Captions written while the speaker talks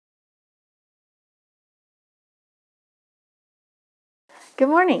Good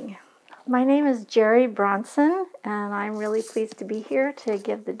morning. My name is Jerri Bronson, and I'm really pleased to be here to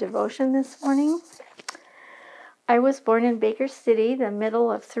give the devotion this morning. I was born in Baker City, the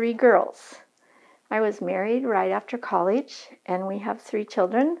middle of 3 girls. I was married right after college, and we have 3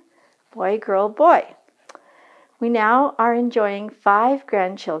 children, boy, girl, boy. We now are enjoying 5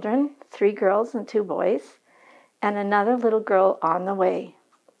 grandchildren, 3 girls and 2 boys, and another little girl on the way.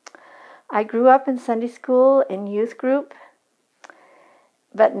 I grew up in Sunday school and youth group,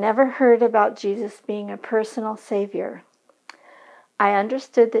 but never heard about Jesus being a personal Savior. I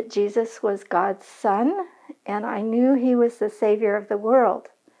understood that Jesus was God's Son, and I knew He was the Savior of the world.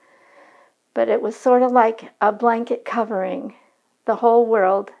 But it was sort of like a blanket covering the whole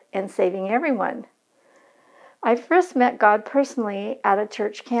world and saving everyone. I first met God personally at a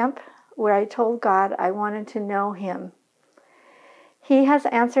church camp where I told God I wanted to know Him. He has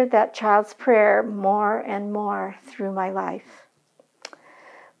answered that child's prayer more and more through my life.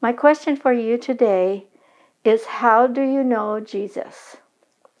 My question for you today is, how do you know Jesus?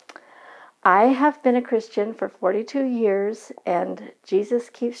 I have been a Christian for 42 years, and Jesus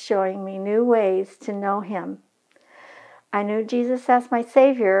keeps showing me new ways to know Him. I knew Jesus as my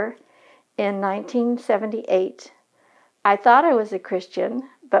Savior in 1978. I thought I was a Christian,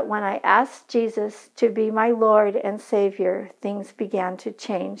 but when I asked Jesus to be my Lord and Savior, things began to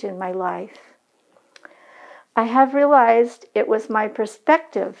change in my life. I have realized it was my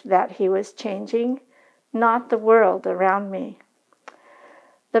perspective that He was changing, not the world around me.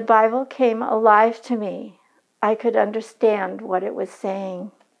 The Bible came alive to me. I could understand what it was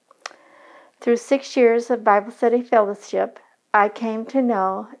saying. Through 6 years of Bible study fellowship, I came to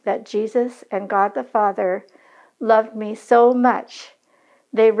know that Jesus and God the Father loved me so much,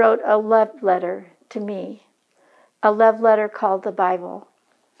 they wrote a love letter to me, a love letter called the Bible.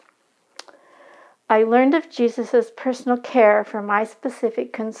 I learned of Jesus' personal care for my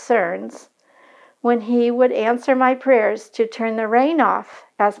specific concerns when He would answer my prayers to turn the rain off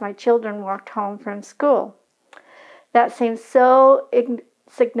as my children walked home from school. That seems so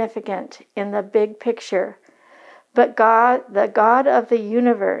insignificant in the big picture, but God, the God of the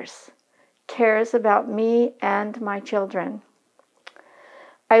universe, cares about me and my children.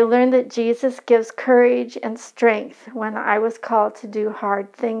 I learned that Jesus gives courage and strength when I was called to do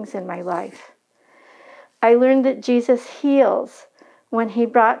hard things in my life. I learned that Jesus heals when He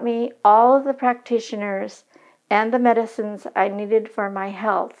brought me all of the practitioners and the medicines I needed for my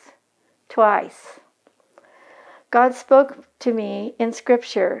health, twice. God spoke to me in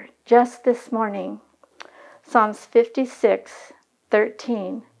Scripture just this morning, Psalms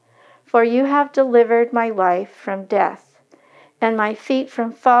 56:13. For you have delivered my life from death, and my feet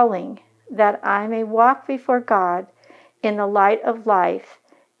from falling, that I may walk before God in the light of life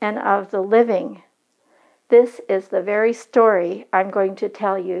and of the living. This is the very story I'm going to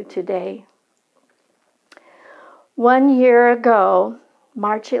tell you today. 1 year ago,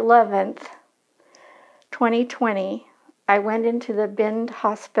 March 11th, 2020, I went into the Bend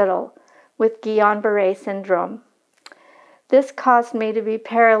Hospital with Guillain-Barré syndrome. This caused me to be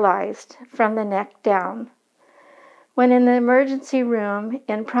paralyzed from the neck down. When in the emergency room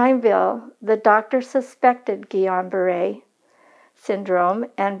in Primeville, the doctor suspected Guillain-Barré syndrome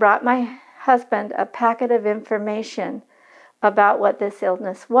and brought my husband a packet of information about what this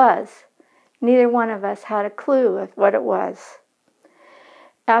illness was. Neither one of us had a clue of what it was.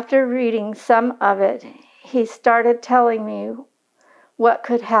 After reading some of it, he started telling me what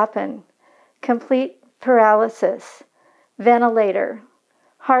could happen: complete paralysis, ventilator,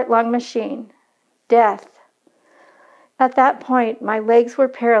 heart-lung machine, death. At that point, my legs were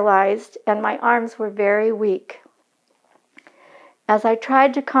paralyzed and my arms were very weak. As I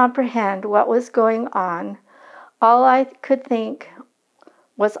tried to comprehend what was going on, all I could think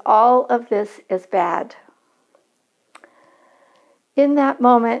was, all of this is bad. In that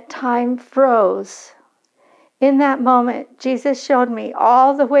moment, time froze. In that moment, Jesus showed me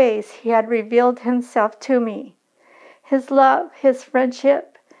all the ways He had revealed Himself to me. His love, His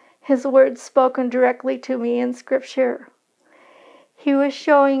friendship, His words spoken directly to me in Scripture. He was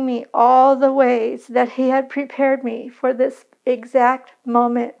showing me all the ways that He had prepared me for this exact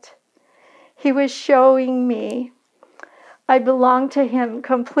moment. He was showing me I belong to Him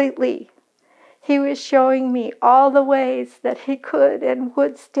completely. He was showing me all the ways that He could and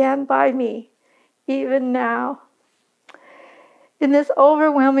would stand by me, even now. In this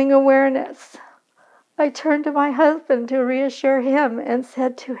overwhelming awareness, I turned to my husband to reassure him and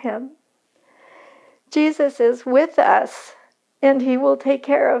said to him, Jesus is with us, and He will take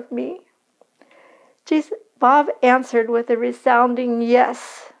care of me. Bob answered with a resounding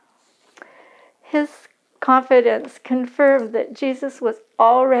yes. His confidence confirmed that Jesus was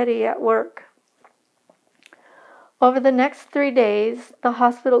already at work. Over the next 3 days, the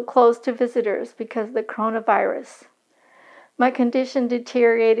hospital closed to visitors because of the coronavirus. My condition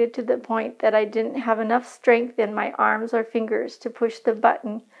deteriorated to the point that I didn't have enough strength in my arms or fingers to push the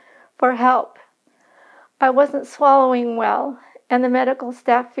button for help. I wasn't swallowing well, and the medical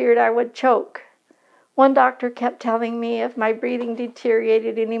staff feared I would choke. One doctor kept telling me if my breathing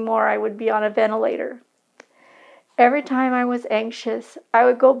deteriorated anymore, I would be on a ventilator. Every time I was anxious, I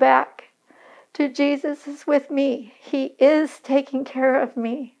would go back to Jesus is with me. He is taking care of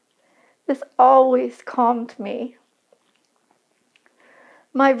me. This always calmed me.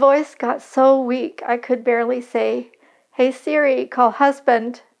 My voice got so weak I could barely say, "Hey Siri, call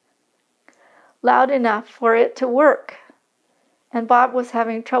husband," loud enough for it to work. And Bob was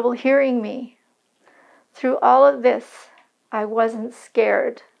having trouble hearing me. Through all of this, I wasn't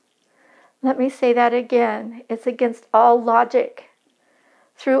scared. Let me say that again. It's against all logic.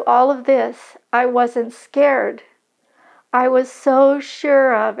 Through all of this, I wasn't scared. I was so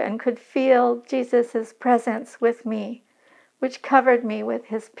sure of and could feel Jesus' presence with me, which covered me with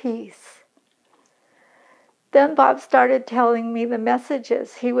his peace. Then Bob started telling me the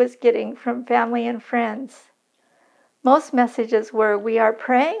messages he was getting from family and friends. Most messages were, "We are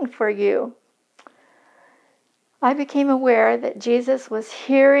praying for you." I became aware that Jesus was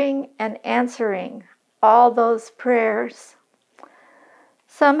hearing and answering all those prayers.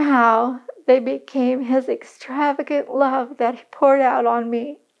 Somehow, they became his extravagant love that he poured out on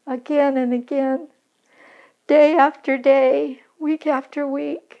me again and again, day after day, week after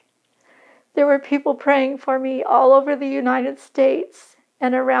week. There were people praying for me all over the United States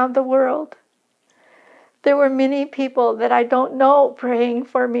and around the world. There were many people that I don't know praying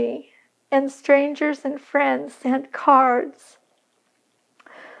for me, and strangers and friends sent cards.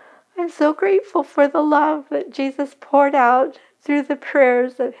 I'm so grateful for the love that Jesus poured out through the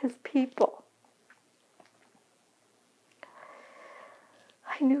prayers of his people.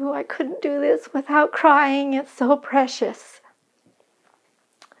 I knew I couldn't do this without crying. It's so precious.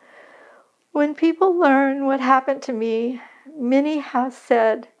 When people learn what happened to me, many have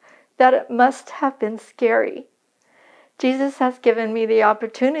said that it must have been scary. Jesus has given me the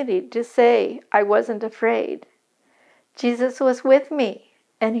opportunity to say I wasn't afraid. Jesus was with me,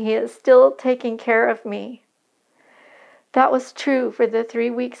 and he is still taking care of me. That was true for the 3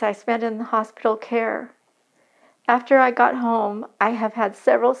 weeks I spent in the hospital care. After I got home, I have had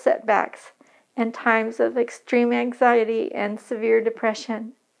several setbacks and times of extreme anxiety and severe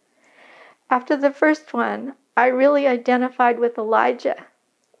depression. After the first one, I really identified with Elijah.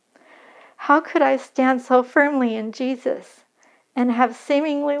 How could I stand so firmly in Jesus and have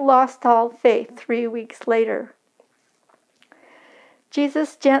seemingly lost all faith 3 weeks later?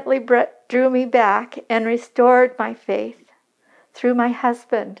 Jesus gently drew me back and restored my faith through my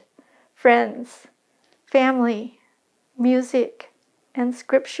husband, friends, family, music, and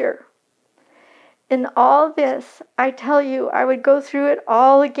scripture. In all this, I tell you, I would go through it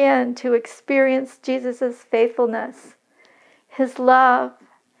all again to experience Jesus' faithfulness, his love,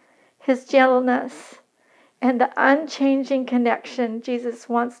 his gentleness, and the unchanging connection Jesus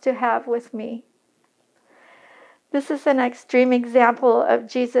wants to have with me. This is an extreme example of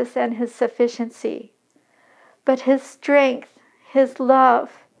Jesus and his sufficiency, but his strength, his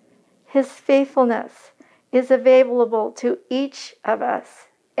love, his faithfulness is available to each of us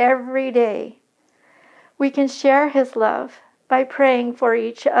every day. We can share his love by praying for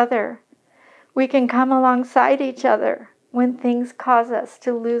each other. We can come alongside each other when things cause us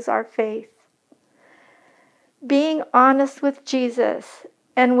to lose our faith. Being honest with Jesus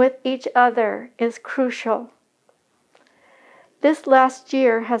and with each other is crucial. This last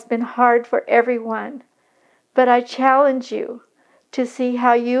year has been hard for everyone, but I challenge you to see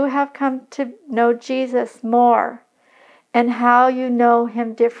how you have come to know Jesus more and how you know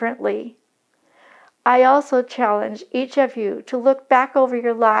him differently. I also challenge each of you to look back over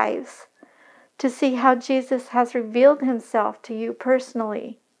your lives to see how Jesus has revealed himself to you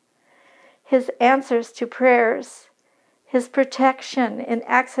personally. His answers to prayers, his protection in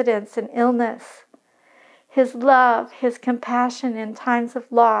accidents and illness, his love, his compassion in times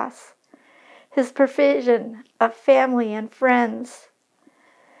of loss, his provision of family and friends,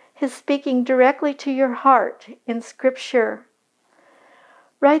 his speaking directly to your heart in Scripture.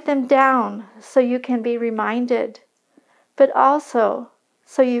 Write them down so you can be reminded, but also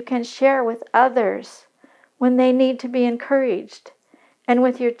so you can share with others when they need to be encouraged, and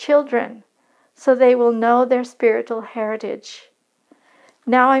with your children so they will know their spiritual heritage.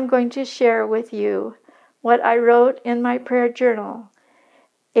 Now I'm going to share with you what I wrote in my prayer journal,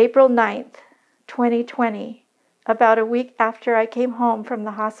 April 9th, 2020, about a week after I came home from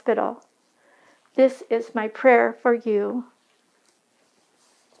the hospital. This is my prayer for you.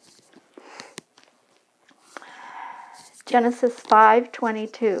 Genesis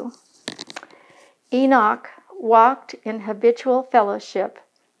 5:22. Enoch walked in habitual fellowship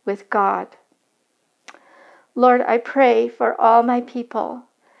with God. Lord, I pray for all my people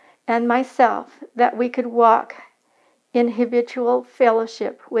and myself that we could walk in habitual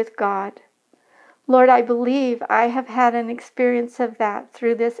fellowship with God. Lord, I believe I have had an experience of that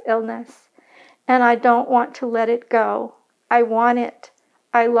through this illness, and I don't want to let it go. I want it.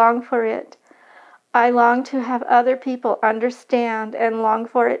 I long for it. I long to have other people understand and long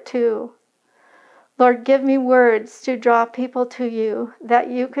for it too. Lord, give me words to draw people to you, that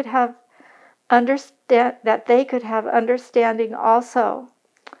you could have that they could have understanding also.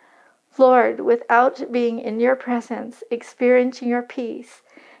 Lord, without being in your presence, experiencing your peace,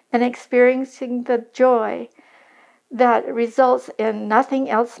 and experiencing the joy that results in nothing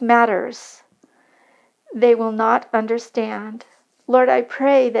else matters, they will not understand. Lord, I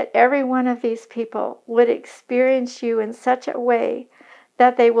pray that every one of these people would experience you in such a way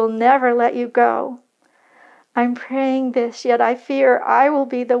that they will never let you go. I'm praying this, yet I fear I will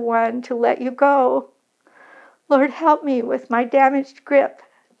be the one to let you go. Lord, help me with my damaged grip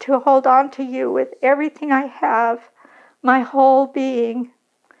to hold on to you with everything I have, my whole being.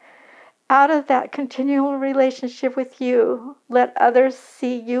 Out of that continual relationship with you, let others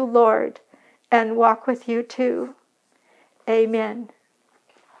see you, Lord, and walk with you too. Amen.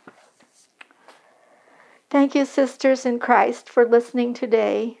 Thank you, sisters in Christ, for listening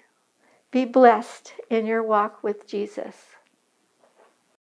today. Be blessed in your walk with Jesus.